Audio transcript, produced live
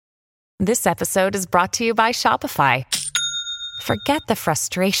This episode is brought to you by Shopify. Forget the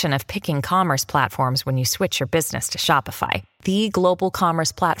frustration of picking commerce platforms when you switch your business to Shopify, the global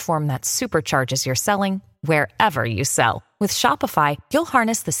commerce platform that supercharges your selling wherever you sell. With Shopify, you'll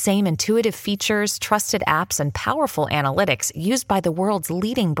harness the same intuitive features, trusted apps, and powerful analytics used by the world's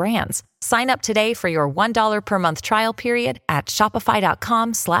leading brands. Sign up today for your $1 per month trial period at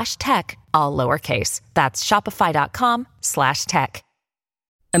shopify.com/tech, all lowercase. That's shopify.com/tech.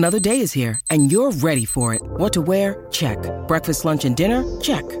 Another day is here, and you're ready for it. What to wear? Check. Breakfast, lunch, and dinner?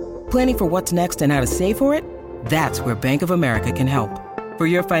 Check. Planning for what's next and how to save for it? That's where Bank of America can help. For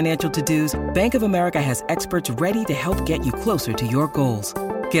your financial to-dos, Bank of America has experts ready to help get you closer to your goals.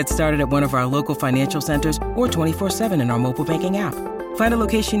 Get started at one of our local financial centers or 24/7 in our mobile banking app. Find a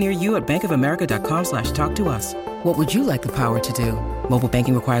location near you at bankofamerica.com/talktous. What would you like the power to do? Mobile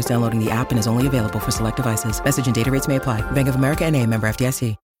banking requires downloading the app and is only available for select devices. Message and data rates may apply. Bank of America N.A., member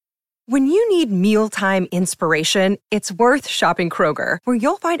FDIC. When you need mealtime inspiration, it's worth shopping Kroger, where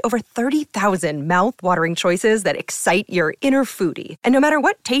you'll find over 30,000 mouth-watering choices that excite your inner foodie. And no matter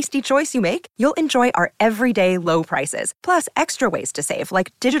what tasty choice you make, you'll enjoy our everyday low prices, plus extra ways to save,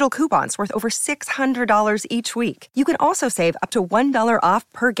 like digital coupons worth over $600 each week. You can also save up to $1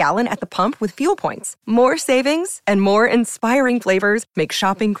 off per gallon at the pump with fuel points. More savings and more inspiring flavors make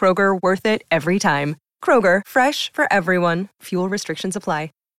shopping Kroger worth it every time. Kroger, fresh for everyone. Fuel restrictions apply.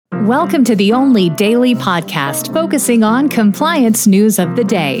 Welcome to the only daily podcast focusing on compliance news of the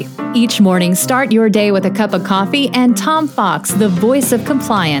day. Each morning, start your day with a cup of coffee and Tom Fox, the voice of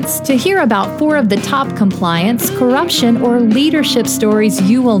compliance, to hear about 4 of the top compliance, corruption, or leadership stories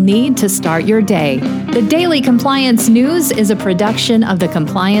you will need to start your day. The Daily Compliance News is a production of the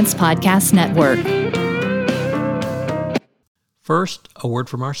Compliance Podcast Network. First, a word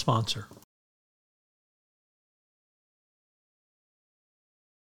from our sponsor.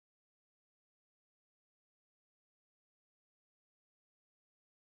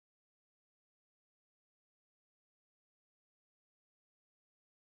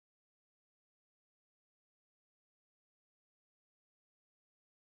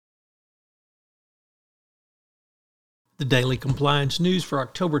 The Daily Compliance News for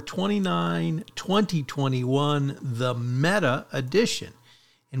October 29, 2021, the Meta edition.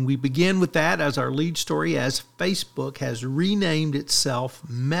 And we begin with that as our lead story, as Facebook has renamed itself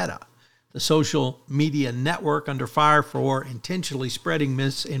Meta, the social media network under fire for intentionally spreading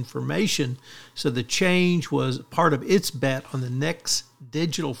misinformation. So the change was part of its bet on the next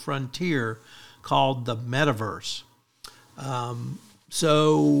digital frontier called the Metaverse.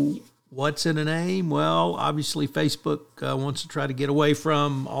 What's in a name? Well, obviously Facebook wants to try to get away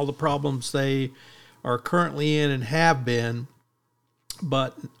from all the problems they are currently in and have been,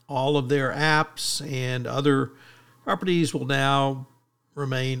 but all of their apps and other properties will now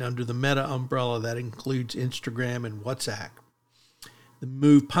remain under the Meta umbrella. That includes Instagram and WhatsApp. The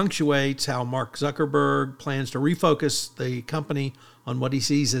move punctuates how Mark Zuckerberg plans to refocus the company on what he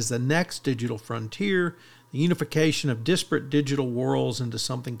sees as the next digital frontier, the unification of disparate digital worlds into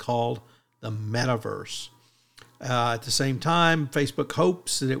something called the Metaverse. At the same time, Facebook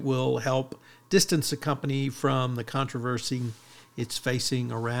hopes that it will help distance the company from the controversy it's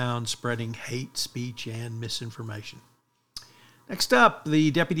facing around spreading hate speech and misinformation. Next up,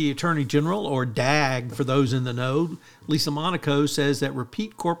 the Deputy Attorney General, or DAG for those in the know, Lisa Monaco, says that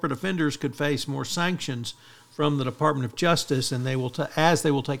repeat corporate offenders could face more sanctions from the Department of Justice, and they will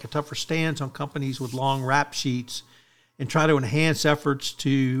take a tougher stance on companies with long rap sheets and try to enhance efforts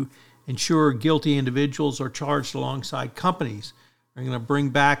to ensure guilty individuals are charged alongside companies. They're going to bring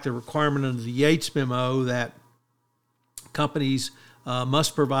back the requirement under the Yates memo that companies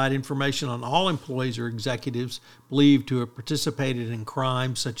must provide information on all employees or executives believed to have participated in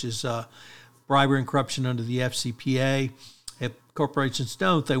crimes such as bribery and corruption under the FCPA. If corporations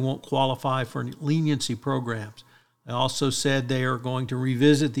don't, they won't qualify for leniency programs. They also said they are going to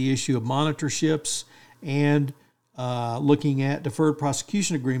revisit the issue of monitorships and looking at deferred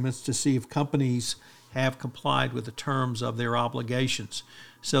prosecution agreements to see if companies have complied with the terms of their obligations.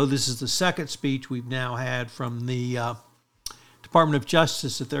 So this is the second speech we've now had from the Department of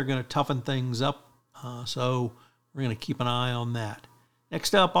Justice that they're going to toughen things up. So we're going to keep an eye on that.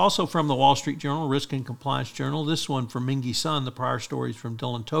 Next up, also from the Wall Street Journal, Risk and Compliance Journal, this one from Mingy Sun, the prior stories from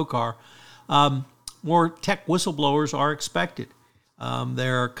Dylan Tokar. More tech whistleblowers are expected.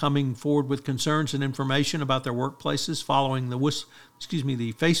 They're coming forward with concerns and information about their workplaces following the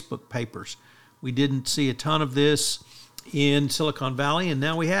Facebook papers. We didn't see a ton of this in Silicon Valley, and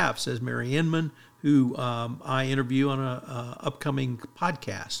now we have, says Mary Inman, who I interview on an upcoming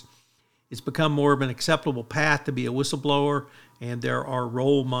podcast. It's become more of an acceptable path to be a whistleblower, and there are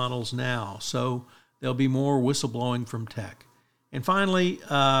role models now. So there'll be more whistleblowing from tech. And finally,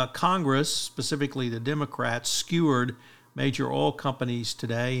 Congress, specifically the Democrats, skewered major oil companies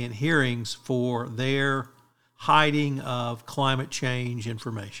today in hearings for their hiding of climate change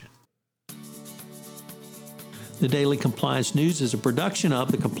information. The Daily Compliance News is a production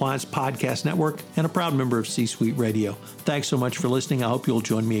of the Compliance Podcast Network and a proud member of C-Suite Radio. Thanks so much for listening. I hope you'll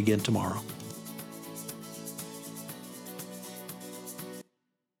join me again tomorrow.